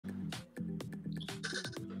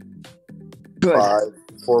Good.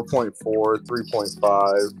 4.4,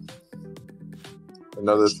 3.5,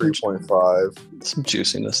 another 3.5. Some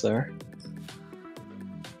juiciness there.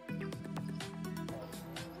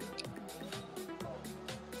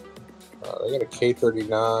 They got a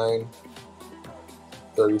K39,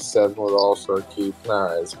 37 with All-Star Keep.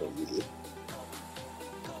 Nah, it's gonna be easy.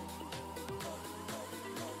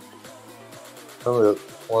 One of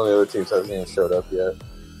the other teams hasn't even showed up yet.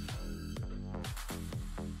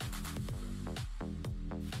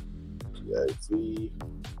 DIV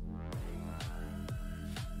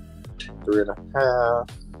 3.5.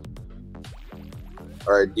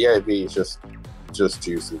 Alright, DIV is just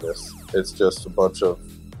juiciness. It's just a bunch of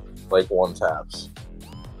like one taps.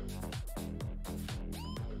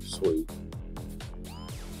 Sweet.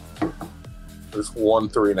 There's 1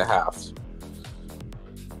 3.5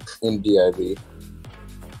 in DIV.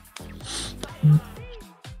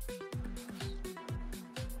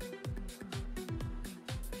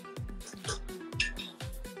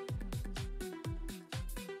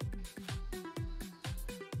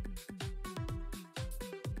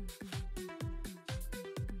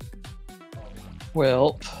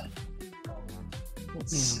 Well,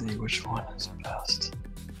 let's see which one is best.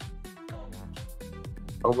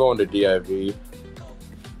 I'm going to DIV.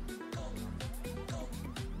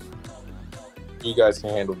 You guys can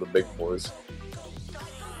handle the big boys.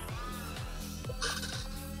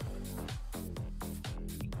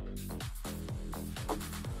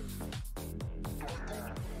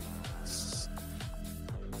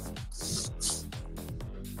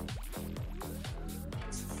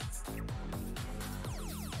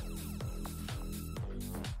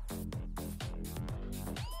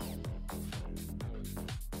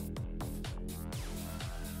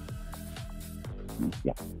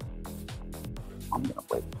 Yeah. I'm gonna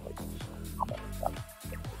wait.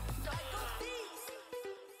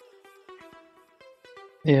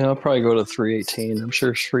 Yeah, I'll probably go to 318. I'm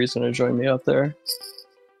sure Shree's gonna join me out there.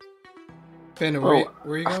 Panda, where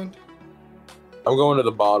are you going? I'm going to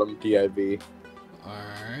the bottom, DIV.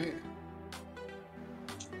 Alright.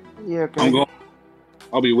 Yeah, I'm going.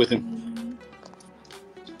 I'll be with him.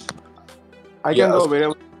 I can go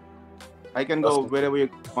wherever. I can go wherever you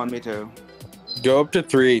want me to. Go up to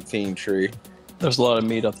 318, Tree. There's a lot of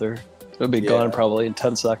meat up there. It'll be gone probably in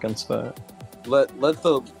 10 seconds, but let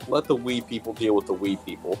the wee people deal with the wee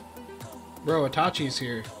people. Bro, Itachi's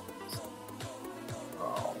here.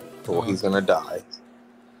 Oh, well, he's gonna die.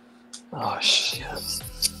 Oh shit.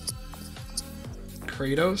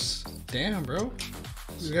 Kratos? Damn, bro.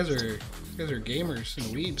 These guys are gamers and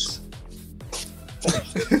weebs.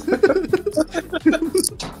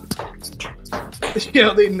 You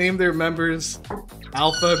know, they name their members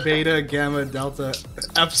Alpha, Beta, Gamma, Delta,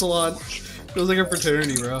 Epsilon. Feels like a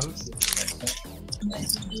fraternity, bro.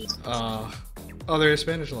 Oh, they're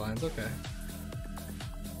Spanish lines. Okay.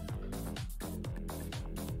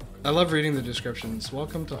 I love reading the descriptions.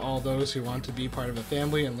 Welcome to all those who want to be part of a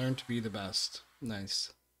family and learn to be the best.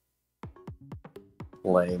 Nice.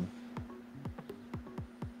 Lame.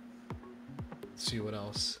 Let's see what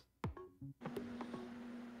else.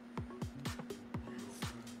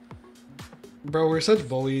 Bro, we're such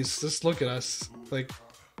bullies. Just look at us. Like,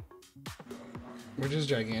 we're just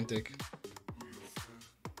gigantic.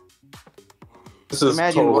 This is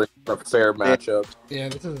totally a fair matchup. Yeah,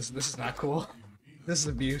 this is not cool. This is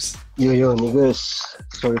abuse. Yo, niggas.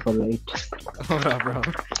 Sorry for late. Hold up, bro.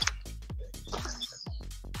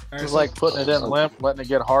 It's like putting it in limp, letting it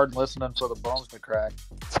get hard, and listening for the bones to crack.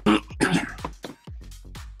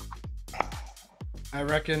 I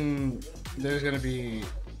reckon there's going to be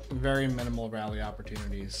very minimal rally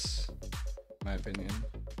opportunities, in my opinion.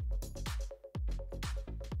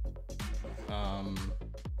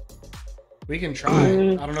 We can try. I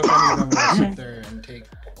don't know if any of them will sit there and take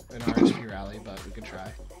an RSP rally, but we can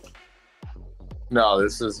try. No,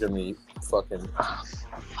 this is gonna be fucking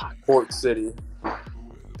Port City. I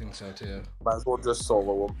think so too. Might as well just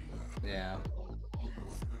solo them. Yeah.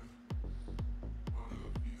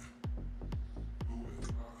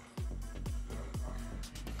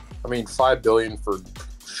 I mean, 5 billion for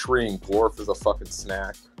Shreeing Dwarf is a fucking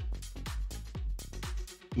snack.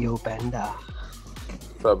 Yo, Panda.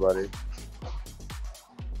 What's up, buddy?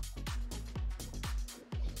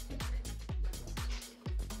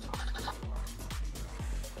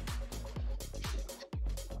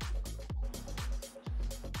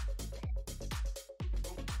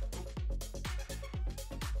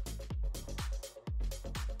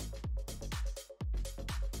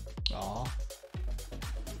 Aw.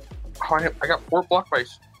 I got 4 blocked by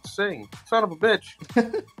Sing. Son of a bitch.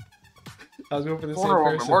 I was going for the same Wonder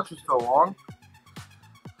why my person. march is so long.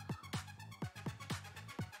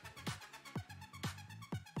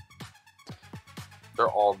 They're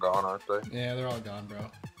all gone, aren't they? Yeah, they're all gone, bro.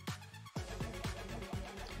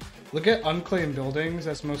 Look at unclaimed buildings.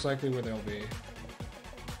 That's most likely where they'll be.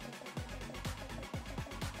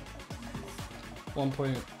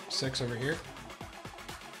 1.6 over here.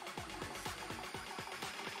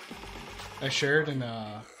 I shared in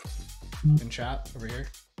chat over here.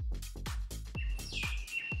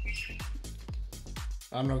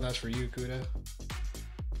 I don't know if that's for you, Kuda.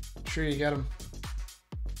 Sure, you get him.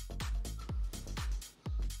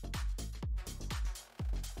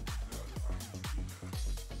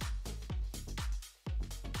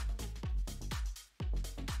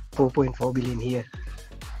 $4.4 billion here.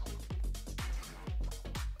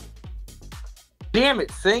 Damn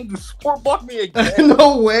it, Sing, you sport blocked me again.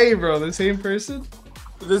 No way, bro. The same person?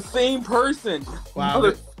 The same person. Wow.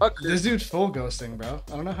 Motherfucker. This dude's full ghosting, bro.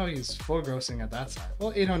 I don't know how he's full ghosting at that side.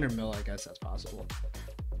 Well, 800 mil, I guess that's possible.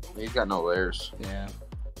 He's got no layers. Yeah.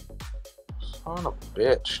 Son of a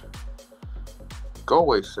bitch. Go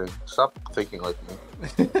away, Sing. Stop thinking like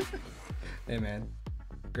me. Hey, man.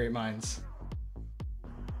 Great minds.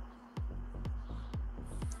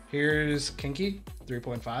 Here's Kinky,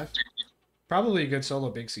 3.5. Probably a good solo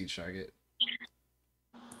big siege target.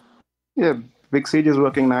 Yeah, Big Siege is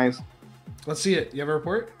working nice. Let's see it. You have a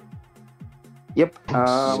report? Yep.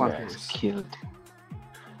 Yes, killed.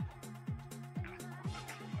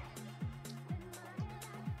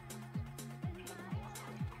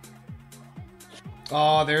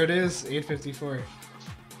 Oh, there it is. 854.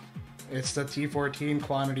 It's the T14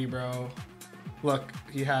 quantity, bro. Look,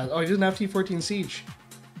 he has... Oh, he doesn't have T14 siege.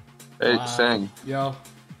 Hey, Wow. Sing. Yo.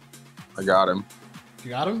 I got him. You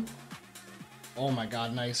got him? Oh my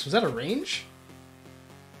god, nice. Was that a range?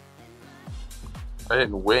 I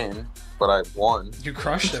didn't win, but I won. You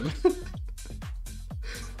crushed him.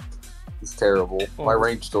 It's terrible. Oh. My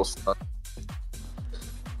range still sucks.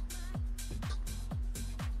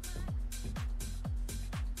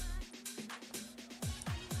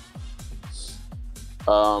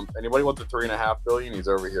 Anybody want the 3.5 billion? He's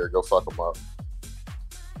over here. Go fuck him up.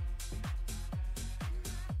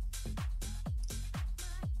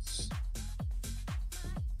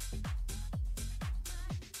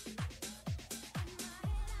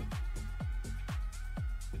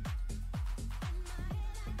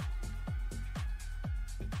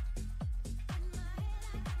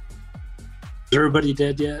 Is everybody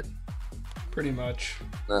dead yet? Pretty much.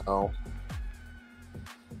 No.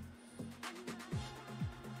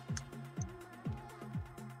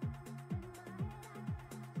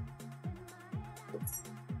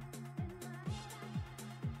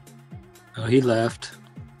 Oh, he left.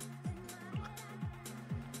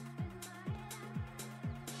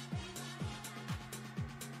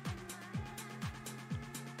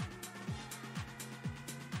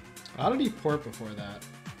 How did he port before that?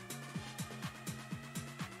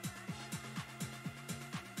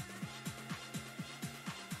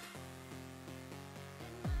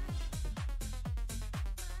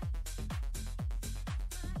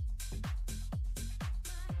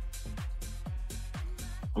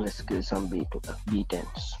 Let's kill some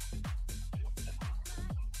B10s.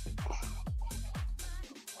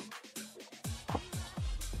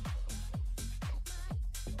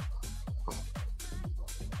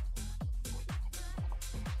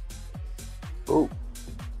 Ooh.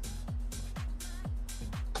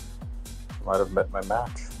 Might have met my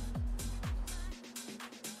match.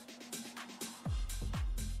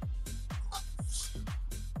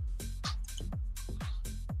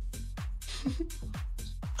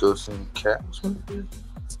 Ghosts and cats.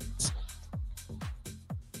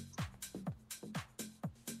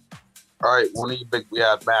 Alright, one of you big,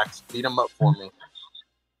 yeah, Max, beat him up for me.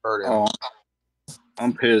 Hurt him. Oh,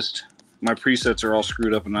 I'm pissed. My presets are all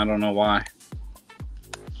screwed up and I don't know why.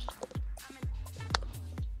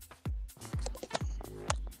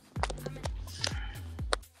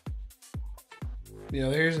 Yeah,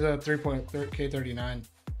 here's the 3.K39.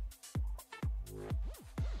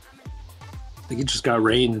 I think he just got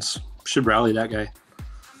reigns. Should rally that guy.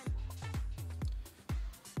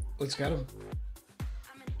 Let's get him.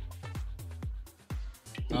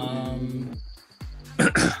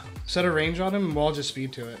 Set a range on him and we'll all just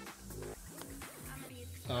speed to it.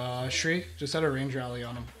 Shri, just set a range rally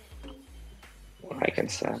on him. I can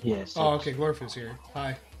set. Yes. Oh, okay, Glorfu's here.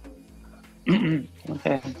 Hi.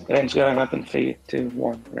 Okay. Range going up in 3, 2,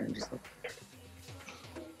 1. Range is up.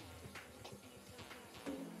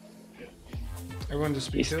 Everyone just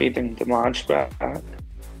speed He's to it. speeding the march back.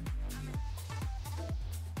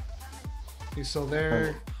 He's still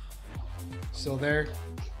there. Still there.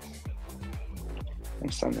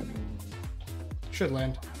 I'm sending. Should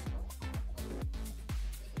land.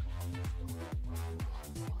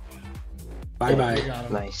 Bye You bye. got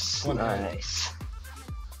him. Nice. One hit. Nice.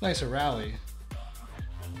 Nice, a rally.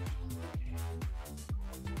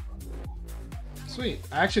 Sweet.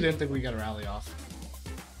 I actually didn't think we got a rally off.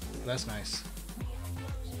 That's nice.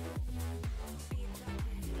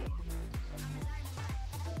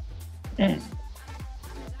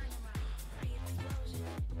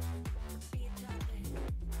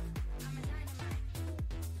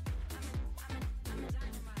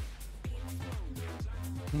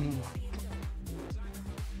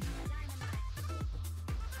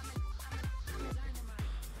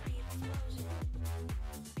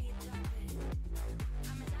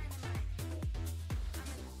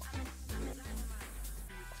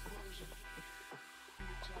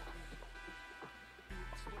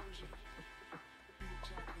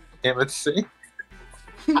 Damn it, see?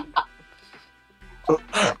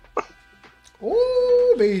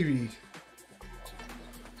 Oh, baby.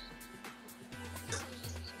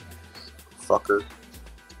 Fucker.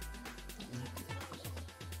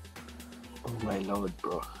 Oh my lord,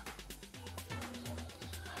 bro.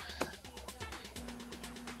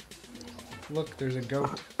 Look, there's a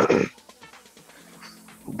goat.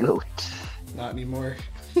 Goat. Not anymore.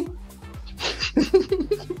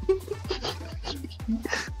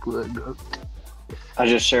 Poor goat. I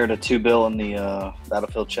just shared a 2 bill in the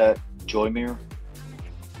Battlefield chat. Joy Mirror.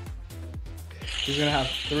 He's gonna have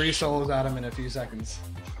 3 solos at him in a few seconds.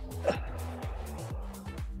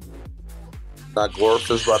 That Glorf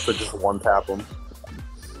is about to just one tap him.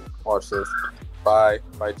 Watch this. Bye.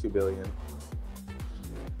 Bye 2 billion.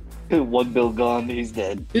 1 bill gone. He's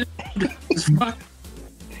dead.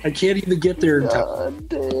 I can't even get there in time. God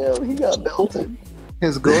damn, he got belted.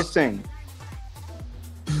 His ghosting.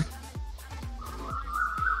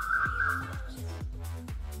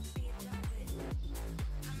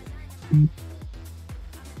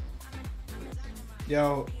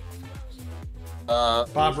 Yo,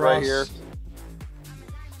 Bob Bob right Ross. here.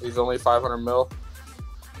 He's only 500 mil.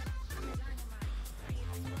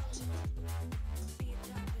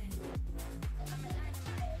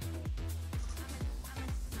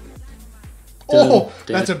 Oh,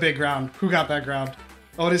 Dead. that's a big round. Who got that ground?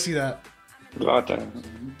 I want to see that. Got that.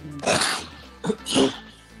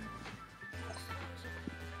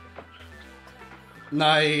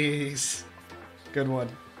 Nice. Good one.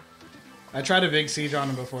 I tried a big siege on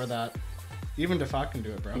him before that. Even Defak can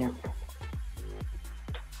do it, bro. Yeah.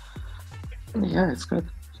 Yeah, it's good.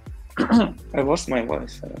 I lost my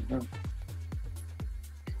voice. I don't know.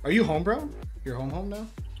 Are you home, bro? You're home now?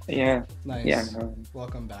 Yeah. Nice. Yeah. No.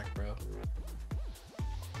 Welcome back, bro.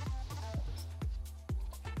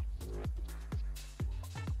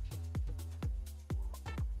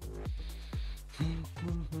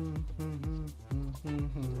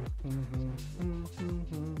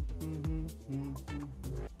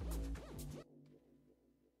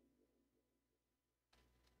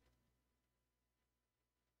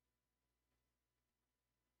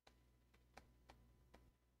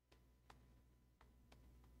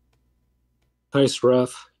 Nice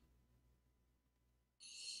rough.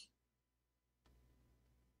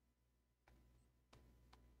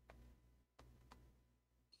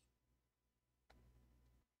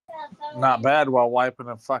 Not bad while wiping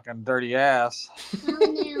a fucking dirty ass.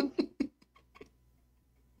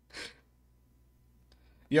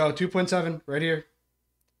 Yo, 2.7 right here.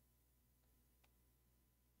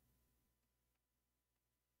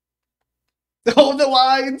 Oh, the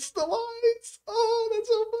lines! The lines! Oh, that's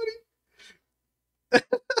so funny.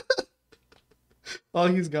 Oh,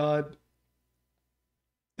 he's gone.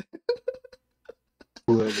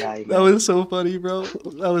 Poor guy. That was so funny, bro.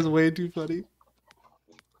 That was way too funny.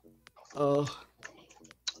 Oh.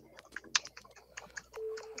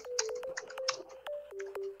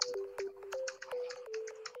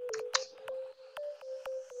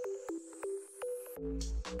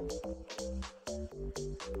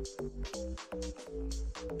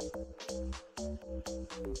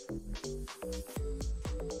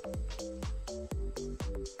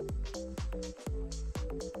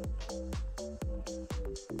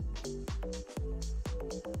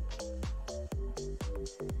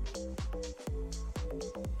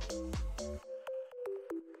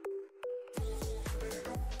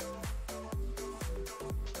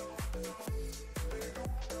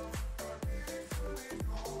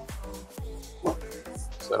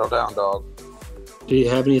 Settle down, dog. Do you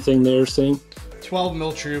have anything there, Sing? 12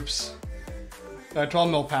 mil troops. 12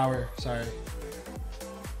 mil power, sorry.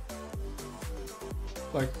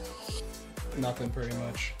 Like, nothing pretty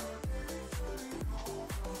much.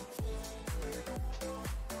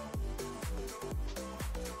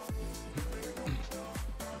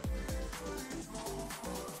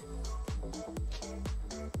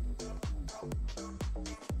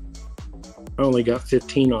 I only got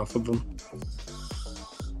 15 off of them.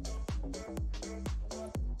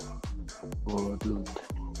 Oh, dude.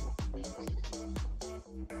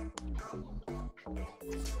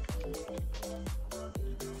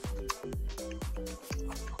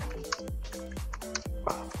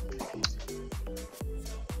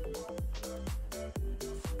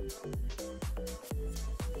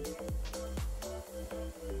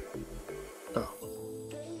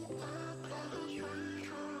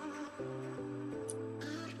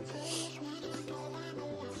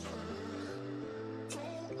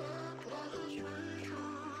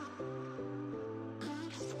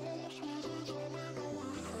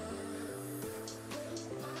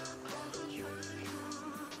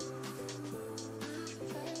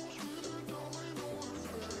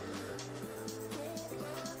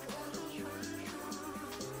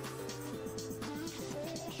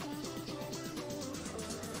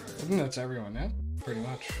 I think that's everyone, yeah? Pretty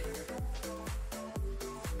much.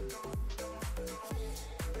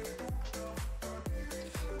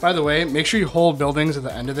 By the way, make sure you hold buildings at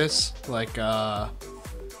the end of this. Like,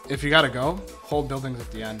 if you gotta go, hold buildings at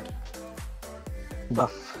the end.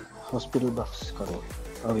 Buff. Hospital buffs coming.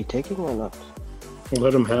 Are we taking or not?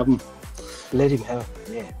 Let him have them. Let him have.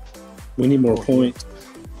 Yeah. We need more points.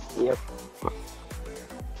 Yep.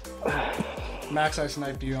 Max, I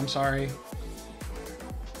sniped you. I'm sorry.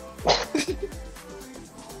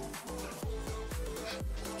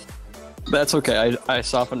 That's okay. I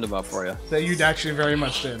softened him up for you. That you actually very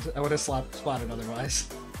much did. I would have spotted otherwise.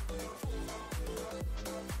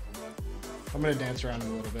 I'm gonna dance around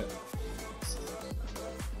him a little bit.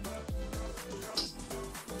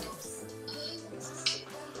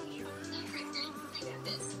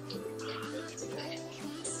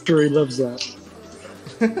 Sure, he loves that.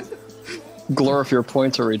 Glor, if your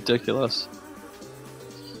points are ridiculous.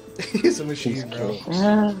 He's a machine, bro.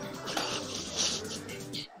 Yeah.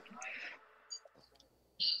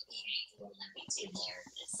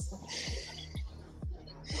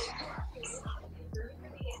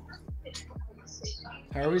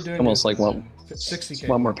 How are we doing? Almost like want 60K.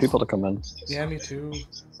 want more people to come in. Yeah, me too.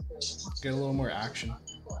 Get a little more action.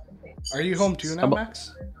 Are you home too now, I'm-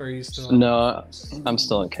 Max? Or are you still? No, I'm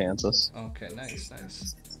still in Kansas. Okay, nice,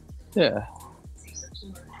 nice. Yeah.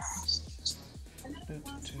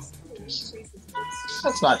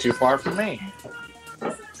 That's not too far from me.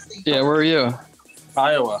 Yeah, where are you?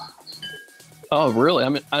 Iowa. Oh,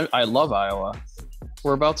 really? I love Iowa.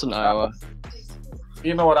 Whereabouts in Iowa?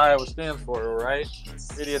 You know what Iowa stands for, right?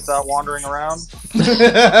 Idiots out wandering around.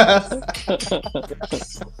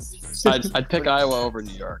 I'd pick Iowa over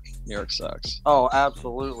New York. New York sucks. Oh,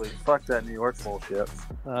 absolutely. Fuck that New York bullshit.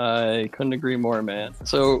 I couldn't agree more, man.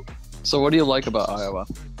 So what do you like about Iowa?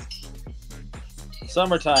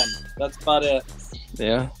 Summertime. That's about it.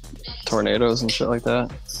 Yeah, tornadoes and shit like that.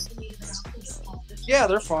 Yeah,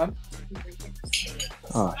 they're fun.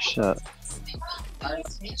 Oh shit.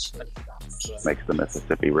 Makes the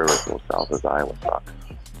Mississippi River go south as Iowa sucks.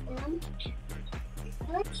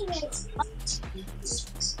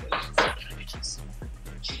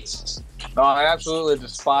 No, I absolutely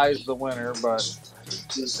despise the winter, but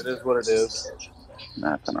it is what it is.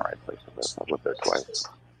 That's an alright place to live. I've lived there twice.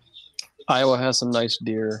 Iowa has some nice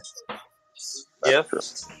deer. Yeah. True.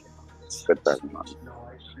 Good pheasant hunt.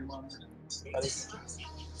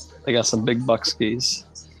 They got some big buckskis.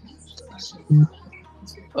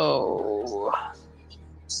 Oh.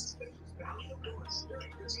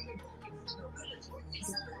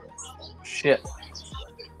 Shit.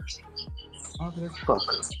 Fuck.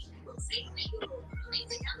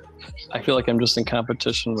 I feel like I'm just in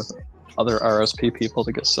competition with other RSP people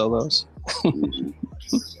to get solos.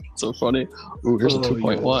 So funny. Ooh, here's a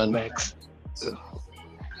 2.1. Max.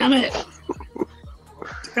 Damn it!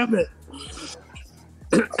 Damn it!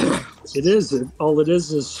 It is. All it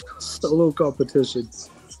is solo competition.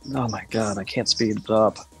 Oh my god, I can't speed it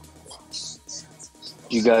up.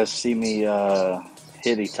 You guys see me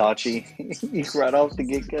hit Itachi right off the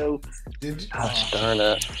get-go? Did you? Gosh darn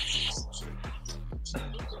it.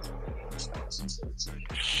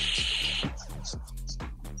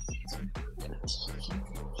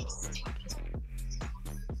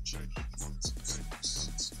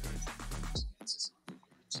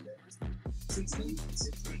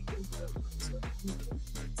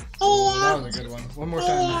 That was a good one. One more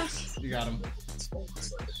time, Max. You got him.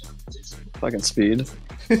 Fucking speed.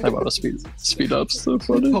 I want to speed up. So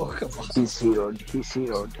funny. Oh, come on. He's zeroed. He's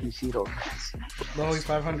zeroed. He's zeroed. No, he's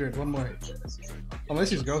 500. One more.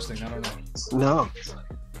 Unless he's ghosting. I don't know. No.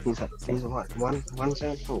 He's what?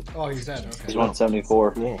 174. Oh, he's dead. Okay. He's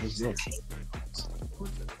 174. Yeah, he's dead.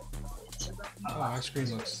 Oh, my screen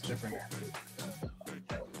looks different.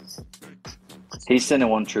 He's sending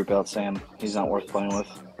one troop out, Sam. He's not worth playing with.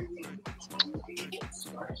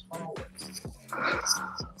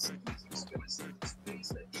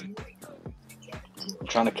 I'm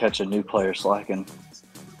trying to catch a new player slacking.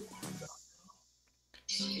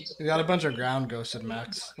 He got a bunch of ground ghosted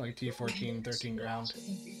max, like T14, 13 ground.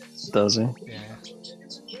 Does he? Yeah.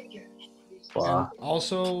 Wow. And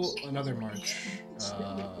also another march.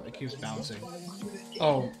 It keeps bouncing.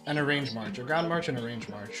 Oh, and a range march. A ground march and a range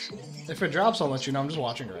march. If it drops, I'll let you know. I'm just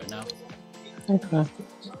watching it right now. Okay.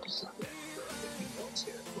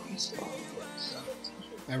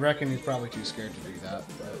 I reckon he's probably too scared to do that.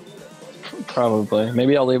 But... Probably.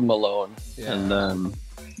 Maybe I'll leave him alone Yeah. and then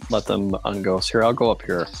let them unghost. Here, I'll go up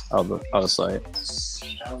here out of sight.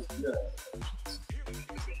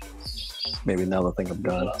 Maybe now they'll think I'm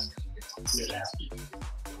done.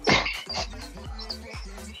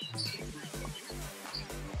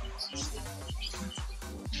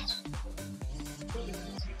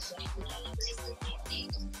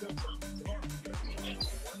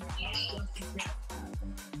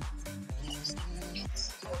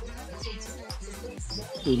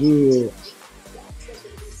 Ooh.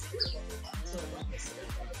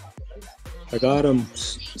 I got him.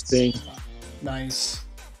 Sting. Nice.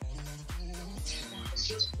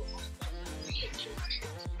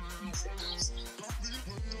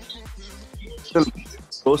 Still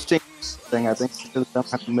roasting thing, I think still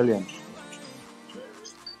 700 million.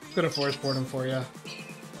 Gonna force board him for you.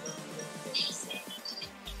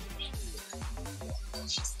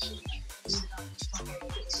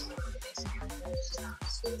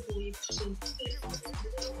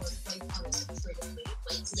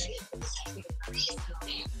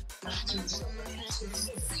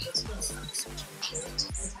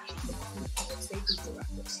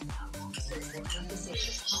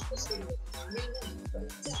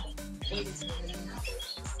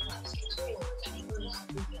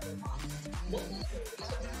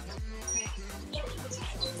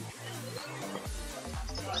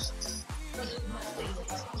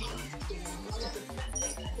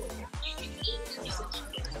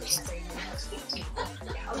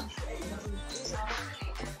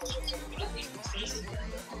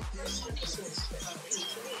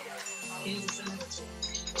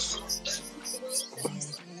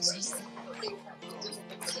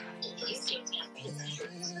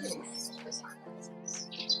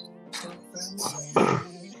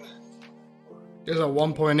 There's a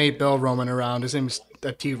 1.8 bill roaming around. His name's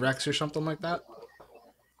a T-Rex or something like that.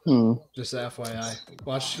 Just FYI.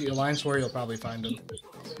 Watch the Alliance War, you'll probably find him.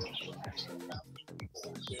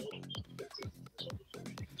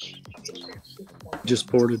 Just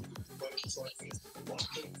ported.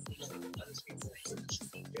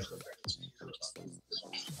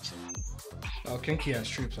 Oh, Kinky has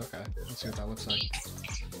troops. Okay, let's see what that looks like.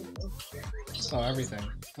 Oh, everything.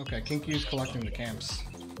 Okay, Kinky's collecting the camps.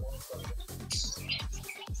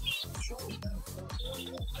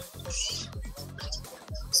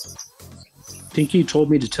 Pinky told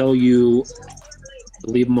me to tell you to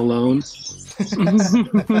leave him alone. I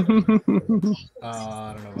don't know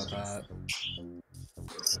about that.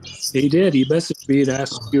 He did. He messaged me to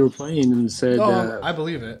ask if you were playing and said, No, I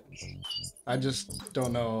believe it. I just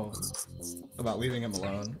don't know about leaving him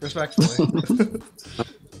alone. Respectfully.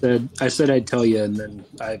 I said I'd tell you, and then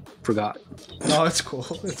I forgot. No, it's cool.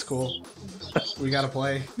 It's cool. We gotta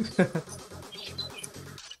play.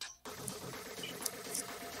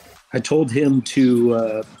 I told him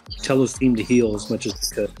to tell his team to heal as much as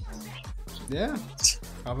he could. Yeah,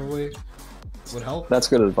 probably would help. That's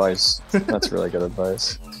good advice. That's really good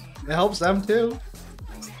advice. It helps them too.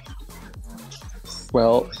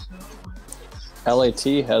 Well, LAT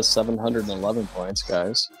has 711 points,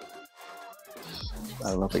 guys. I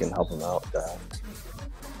don't know if we can help them out with that.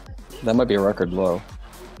 That might be a record low.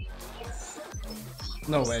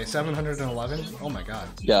 No way, 711? Oh my god.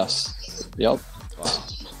 Yes. Yep. Wow.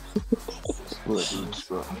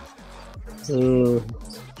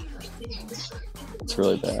 It's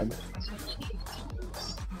really bad.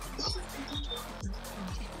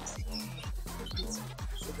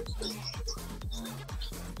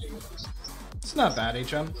 It's not bad,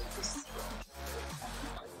 HM.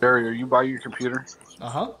 Barry, are you by your computer?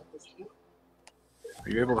 Uh-huh. Are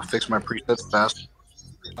you able to fix my presets fast?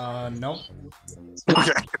 No.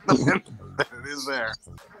 Okay. It is there.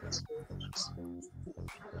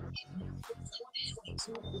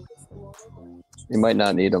 You might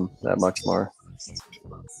not need them that much more.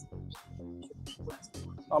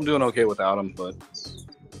 I'm doing okay without them, but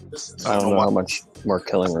I don't know how much more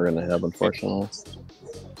killing we're going to have, unfortunately.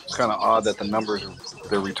 it's kind of odd that the numbers,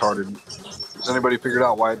 they're retarded. Has anybody figured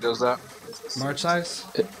out why it does that? March size?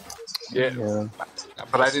 Yeah.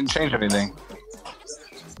 But I didn't change anything.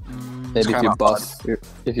 Maybe if you kinda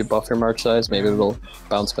buff your march size, maybe it'll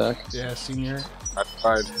bounce back. Yeah, senior. I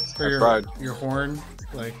tried. Or your horn,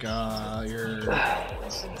 like your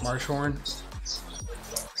march horn.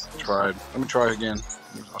 Tried. Let me try again.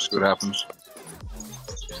 I'll see what happens.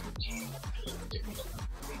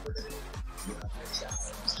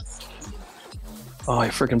 Oh, I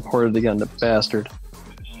freaking ported again, the bastard.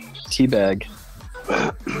 Teabag.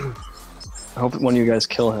 I hope one of you guys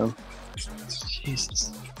kill him.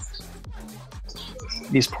 Jesus.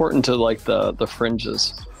 He's porting to like the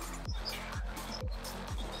fringes.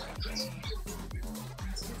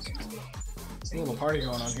 There's a little party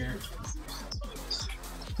going on here.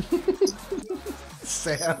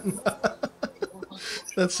 Sam.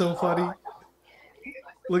 That's so funny.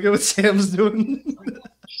 Look at what Sam's doing.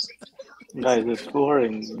 Guys, it's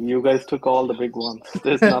boring. You guys took all the big ones.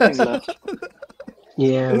 There's nothing left.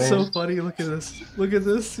 Yeah, It's man. so funny. Look at this. Look at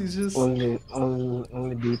this. He's just. Only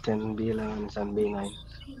B10, B11s, and B9.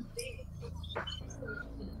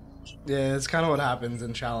 Yeah, it's kind of what happens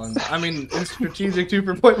in challenge. I mean, in strategic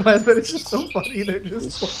 2.1, but it's just so funny. They're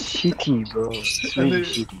just shitty, bro. It's and really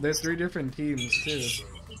shitty. they're 3 different teams too,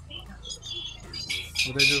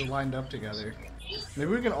 but they're just lined up together. Maybe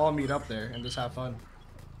we can all meet up there and just have fun.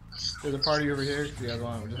 There's a party over here. If you guys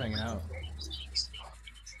want, we're just hanging out.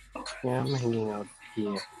 Yeah, I'm hanging out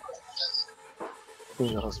here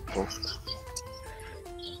in the hospital.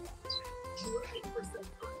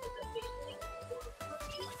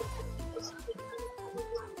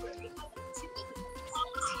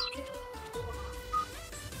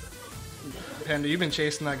 Panda, you've been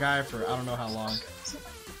chasing that guy for I don't know how long.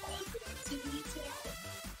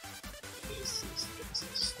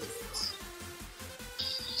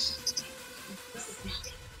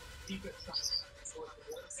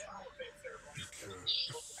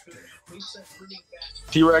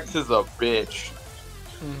 T-Rex is a bitch.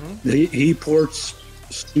 He ports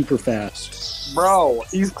super fast. Bro,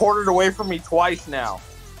 he's ported away from me twice now.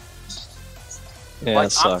 Yeah, Like,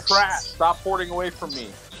 it sucks. I'm trash. Stop porting away from me.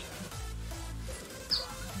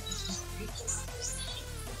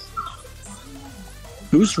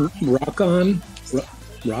 Who's Rock on?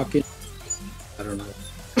 Rocket? I don't know.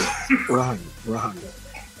 Ron.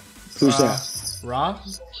 Who's that? Ra?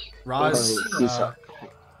 Ra's,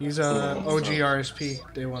 he's a Yeah, OG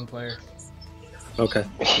RSP, day 1 player. Okay.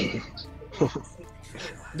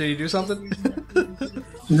 Did you do something?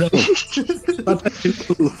 No.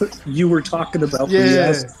 You were talking about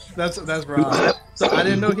Yeah, that's Ra. So I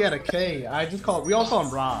didn't know he had a K. We all call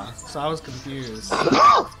him Ra, so I was confused.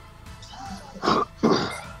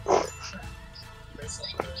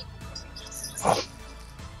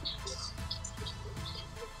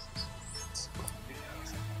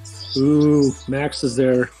 Ooh, Max is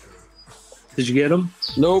there. Did you get him?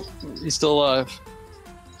 Nope, he's still alive.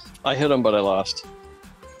 I hit him, but I lost.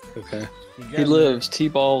 Okay. He lives.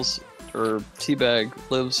 T-balls or Teabag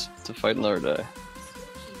lives to fight another day.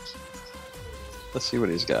 Let's see what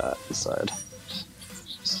he's got inside.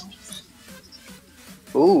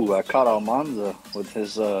 Ooh, I caught Almanza with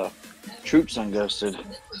his troops unghosted.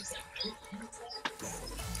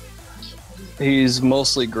 He's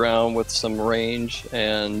mostly ground with some range,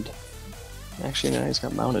 and actually now he's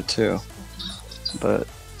got mounted too. But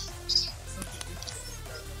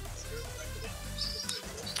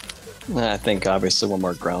I think obviously one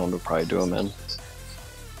more ground would probably do him in.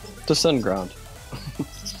 Just send ground.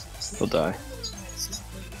 He'll die.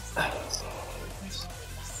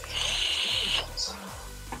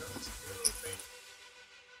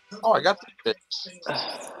 Oh, I got the bitch.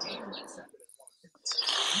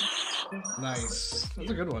 Nice.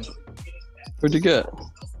 That's a good one. What'd you get?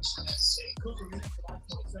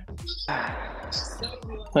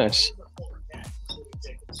 Nice.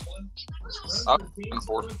 Up in the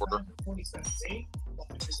 4th quarter.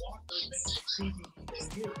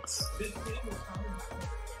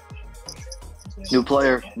 New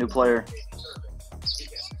player.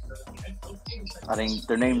 I think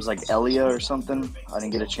their name's like Elia or something. I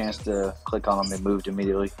didn't get a chance to click on them. They moved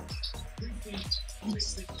immediately.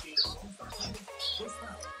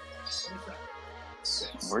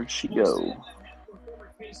 Where'd she go?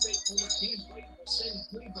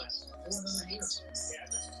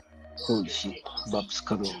 Holy shit, Bob's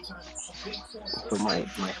coming to my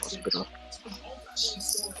hospital.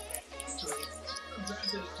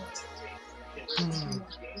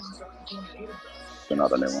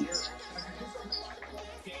 Another new one.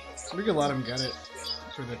 We could let him get it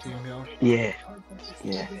for the team heal. Yeah.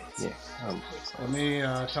 Let me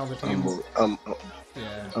tell the team.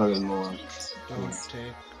 Yeah. Don't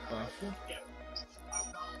take buff.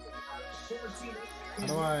 How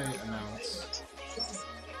do I announce?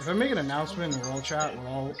 If I make an announcement in World Chat,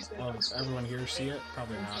 will everyone here see it?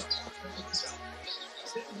 Probably not.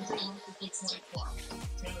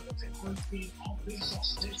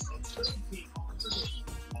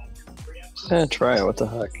 Yeah, try it. What the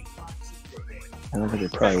heck? I don't think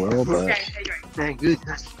it probably will, but. Thank good.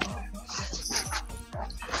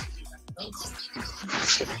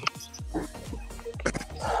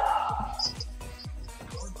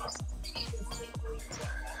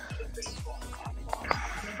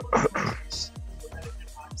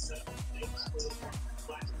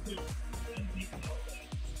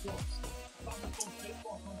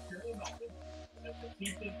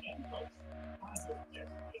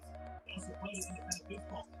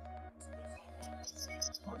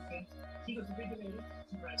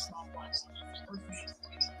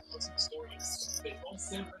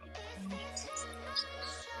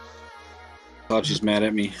 Hachi's mad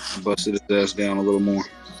at me. I busted his ass down a little more.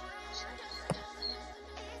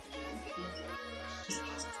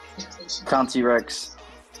 Conti Rex.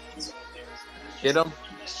 Get him.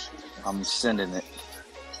 I'm sending it.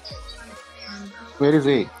 Where is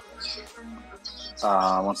he?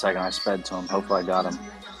 1 second, I sped to him. Hopefully I got him.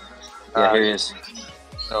 Yeah, here he is.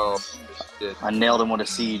 No. Shit. I nailed him with a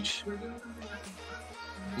siege.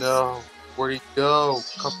 No. Where'd he go?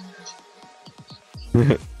 Come.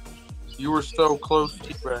 You were so close,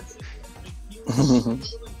 T-Rex.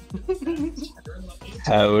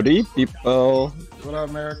 Howdy, people. What up,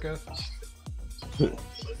 America?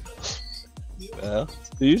 Well,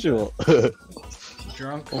 the usual.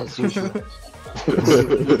 Drunk? As usual.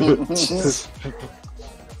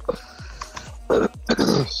 I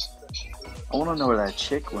want to know where that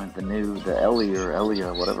chick went. The Ellie or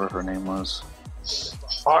Elia, whatever her name was.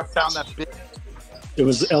 Oh, I found that bitch. It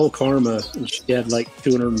was El Karma, and she had like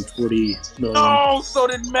 240 million. Oh, so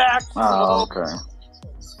did Max. Oh, okay.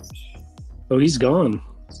 Oh, he's gone.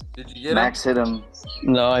 Did you get Max hit him.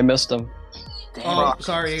 No, I missed him. Damn Oh, it.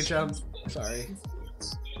 sorry, HM. Sorry.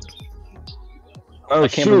 Oh,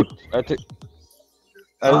 can't shoot. I didn't see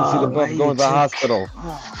the buff going to the hospital.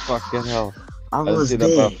 Fucking hell. I didn't was see that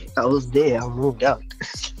there. buff. I was there. I moved out.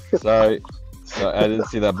 Sorry. I didn't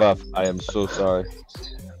see that buff. I am so sorry.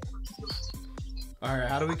 Alright,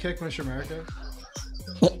 how do we kick Mr. America?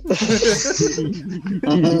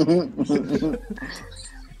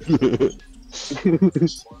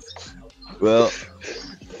 Well,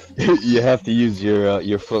 you have to use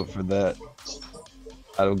your foot for that.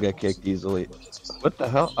 I don't get kicked easily. What the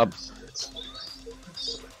hell? What's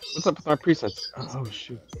up with my presets? Oh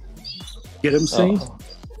shoot! Get him, Saint? Oh.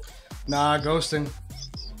 Nah, ghosting.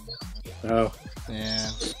 Oh. Yeah.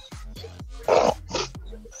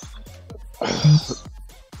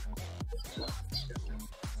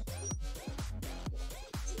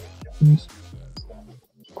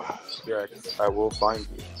 Yeah, I will find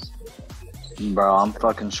you. Bro, I'm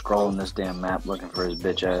fucking scrolling this damn map looking for his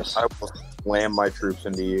bitch ass. I will slam my troops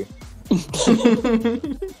into you.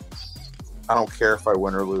 I don't care if I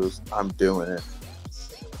win or lose. I'm doing it.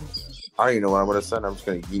 I don't even know what I'm going to send. I'm just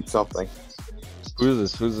going to eat something. Who is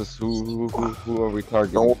this? Who's this? Who are we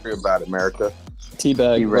targeting? Don't worry about it, America.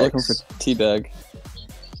 Teabag. We're looking T-Rex. for Teabag.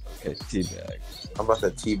 Okay, teabag. I'm about to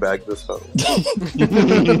teabag this hoe.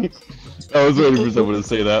 I was waiting for someone to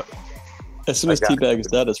say that. As soon as I got Teabag it. is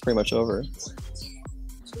dead, it's pretty much over.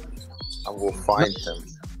 I will find him.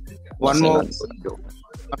 One Say more, that. one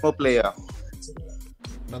more player.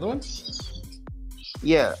 Another one?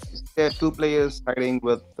 Yeah, there are 2 players fighting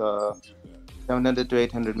with 700 to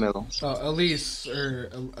 800 mil. Oh, Elise or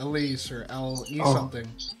LE something.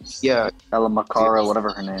 Yeah, Ella Macara,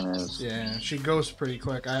 whatever her name is. Yeah, she ghosts pretty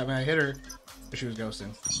quick. I mean, I hit her, but she was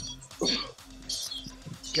ghosting.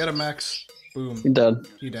 Get him, Max. Boom. You're dead.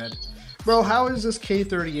 You dead. Bro, how is this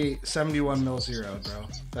K38 71 mil 0, bro?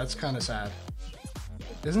 That's kind of sad.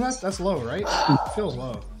 Isn't that's low, right? Feels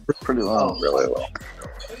low. Pretty low. Really low.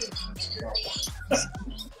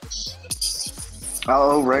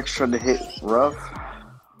 Oh, Rex tried to hit rough.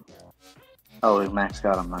 Oh, Max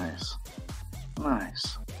got him. Nice.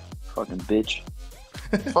 Nice. Fucking bitch.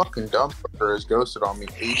 Fucking dumbfucker has ghosted on me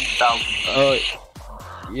 80,000 times. Oh,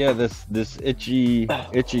 yeah. This itchy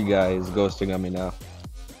guy is ghosting on me now.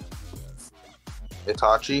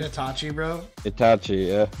 Itachi? Itachi, bro. Itachi,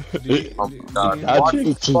 yeah. Oh my god. Itachi? Watch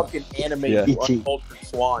this fucking anime, Yeah. you uncultured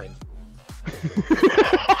swine.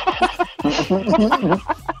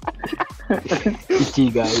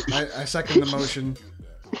 Itchy guy. I second the motion.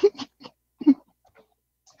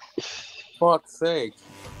 Fuck's sake.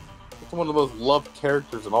 It's one of the most loved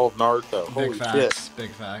characters in all of Naruto. Big Holy facts. shit.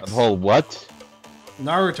 Big facts. A whole what?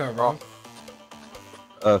 Naruto, bro.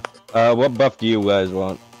 What buff do you guys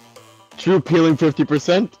want? True peeling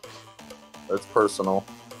 50%? That's personal.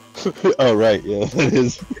 Oh, right, yeah, that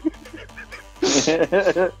is.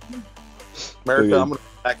 America, I'm gonna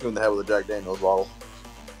smack you in the head with a Jack Daniels bottle.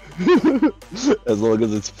 As long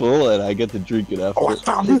as it's full and I get to drink it after. Oh, I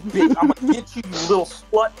found this bitch. I'm gonna get you, you little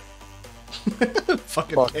slut.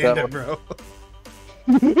 Fucking Fuck panda, that bro.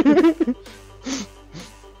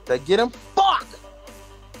 Did I get him? Fuck!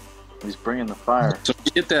 He's bringing the fire. So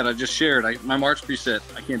get that. I just shared. My March preset.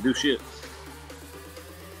 I can't do shit.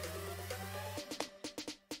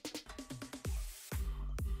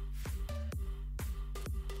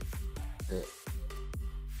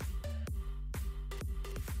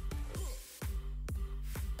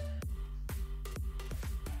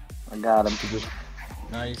 I got him.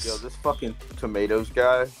 Nice. Yo, this fucking tomatoes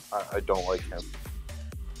guy, I don't like him.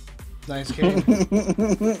 Nice game.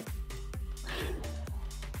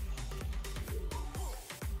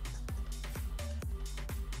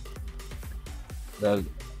 That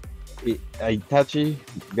Itachi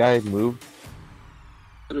guy moved.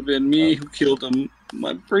 Could have been me who killed him.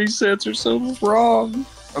 My presets are so wrong.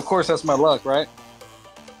 Of course, that's my luck, right?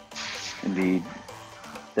 Indeed.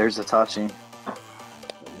 There's Itachi.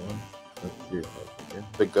 Let's see if I can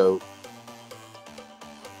The goat.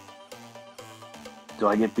 Do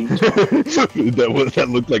I get beat? that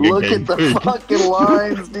looked like Look a at the gangbang. fucking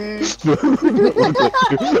lines, dude. That looked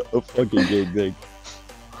like a fucking gangbang.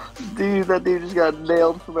 Dude, that dude just got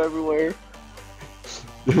nailed from everywhere.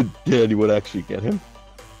 Did anyone actually get him?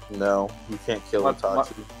 No, you can't kill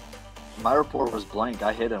Itachi. My report was blank.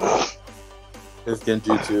 I hit him. His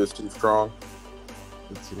genjutsu is too strong.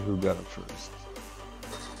 Let's see who got him first.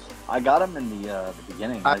 I got him in the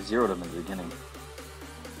beginning. I zeroed him in the beginning.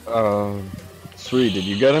 Sri, did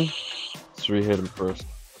you get him? Sri hit him first.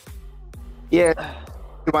 Yeah,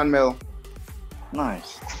 1 mil.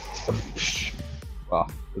 Nice. Wow,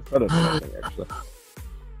 it's better than nothing actually.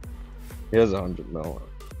 He has 100 mil.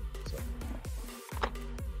 So.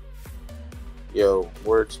 Yo,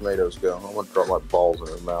 where'd tomatoes go? I'm gonna drop my balls in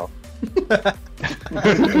her mouth.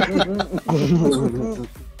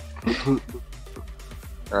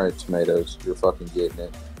 Alright, tomatoes, you're fucking getting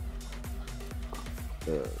it.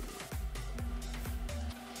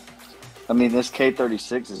 I mean, this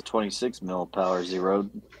K36 is 26 mil power zeroed.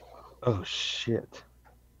 Oh shit.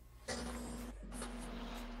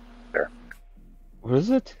 There. What is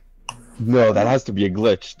it? No, that has to be a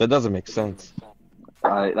glitch. That doesn't make sense.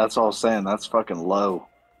 That's all I'm saying. That's fucking low.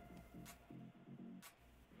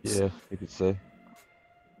 Yeah, you could say.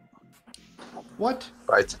 What?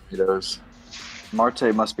 Bye, tomatoes.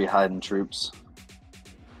 Marte must be hiding troops.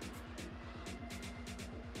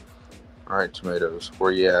 Alright, tomatoes,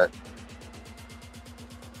 where you at?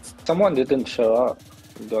 Someone didn't show up.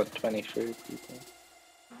 We got 23 people.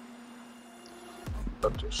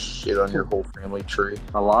 About to shit on your whole family tree.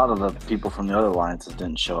 A lot of the people from the other alliances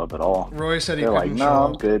didn't show up at all. Roy said he They're couldn't like, show no,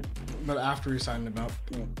 I'm up, good. but after he signed him up.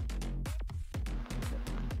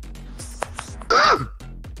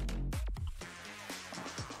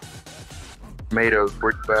 Tomatoes,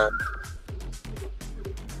 where you at?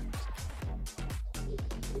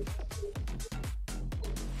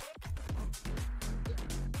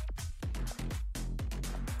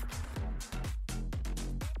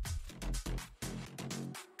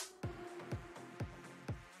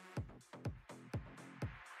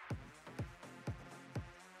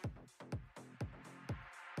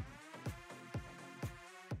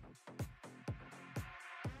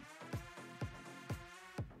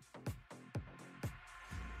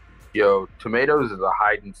 Yo, tomatoes is a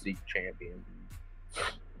hide and seek champion.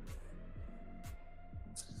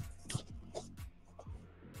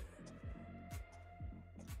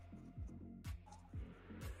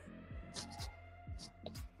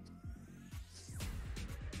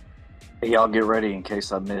 Y'all get ready in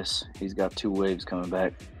case I miss. He's got 2 waves coming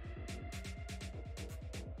back.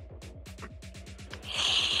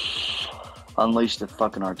 Unleash the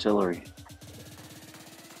fucking artillery.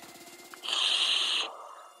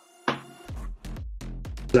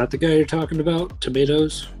 Is that the guy you're talking about?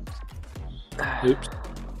 Tomatoes? Oops.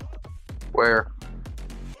 Where?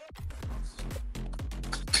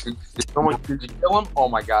 Did you kill him? Oh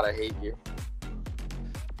my god, I hate you.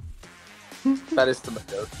 That is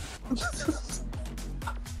tomatoes.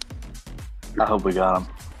 I hope we got him.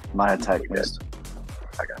 My attack missed.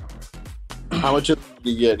 I got him. How much did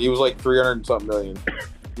you get? He was like 300 and something million.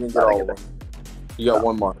 You didn't get all of them. You got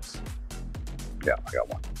 1 month. Yeah, I got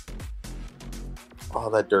 1. Oh,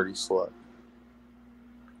 that dirty slut.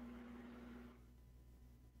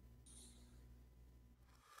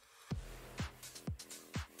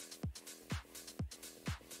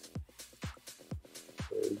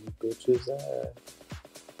 Where you bitches at?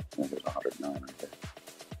 There's 109 right there.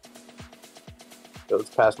 Yo, it's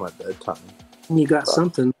past my bedtime. You got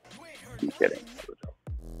something. I'm kidding.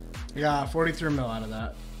 Yeah, 43 mil out of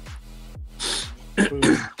that. Boom.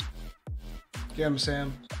 Get him,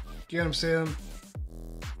 Sam. Get him, Sam.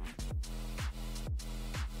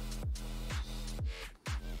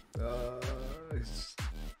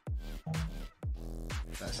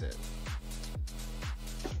 That's it.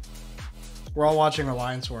 We're all watching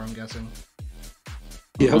Alliance War, I'm guessing.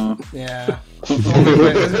 Yep. Yeah.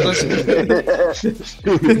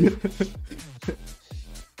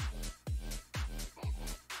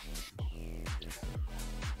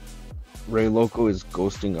 Ray Loco is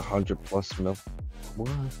ghosting 100+ mil. What?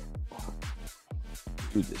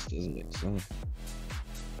 Dude, this doesn't make sense.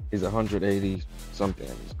 He's 180 something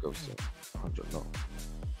and he's ghosting 100 mil.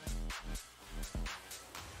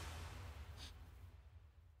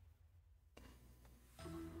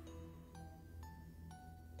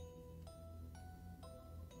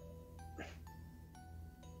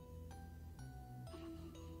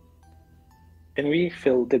 Can we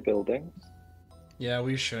fill the buildings? Yeah,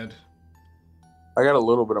 we should. I got a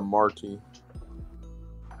little bit of Marty.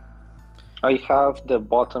 I have the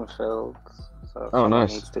bottom filled, so Oh, someone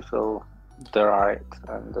nice. needs to fill the right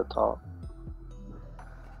and the top.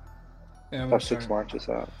 Yeah, Have 6 marches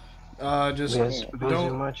out. Just Yes, those are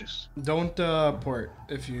don't matches. port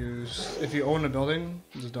if you own a building.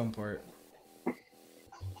 Just don't port.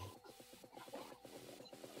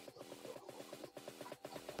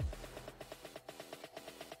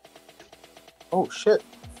 Oh shit!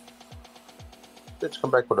 Bitch, come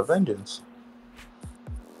back with a vengeance.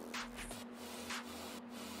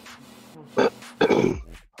 Trying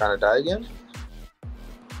to die again?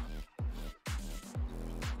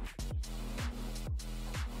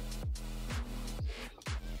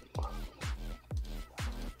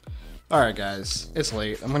 Alright guys, it's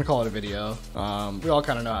late. I'm gonna call it a video. We all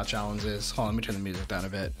kind of know how challenge is. Hold on, let me turn the music down a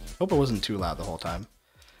bit. Hope it wasn't too loud the whole time.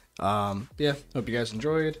 Yeah, hope you guys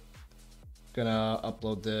enjoyed. Gonna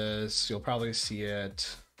upload this. You'll probably see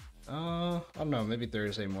it, I don't know, maybe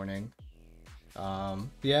Thursday morning.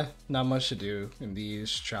 Yeah, not much to do in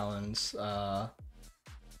these challenge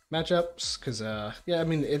matchups, because yeah, I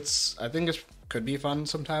mean, I think it could be fun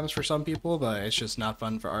sometimes for some people, but it's just not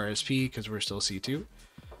fun for RSP because we're still C2.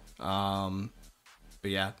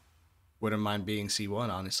 But yeah, wouldn't mind being C1,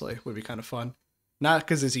 honestly. Would be kind of fun. Not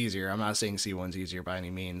because it's easier. I'm not saying C1's easier by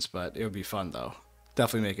any means, but it would be fun though.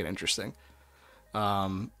 Definitely make it interesting.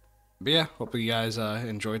 But yeah, hope you guys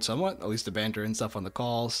enjoyed somewhat, at least the banter and stuff on the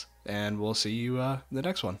calls, and we'll see you in the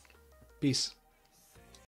next one. Peace.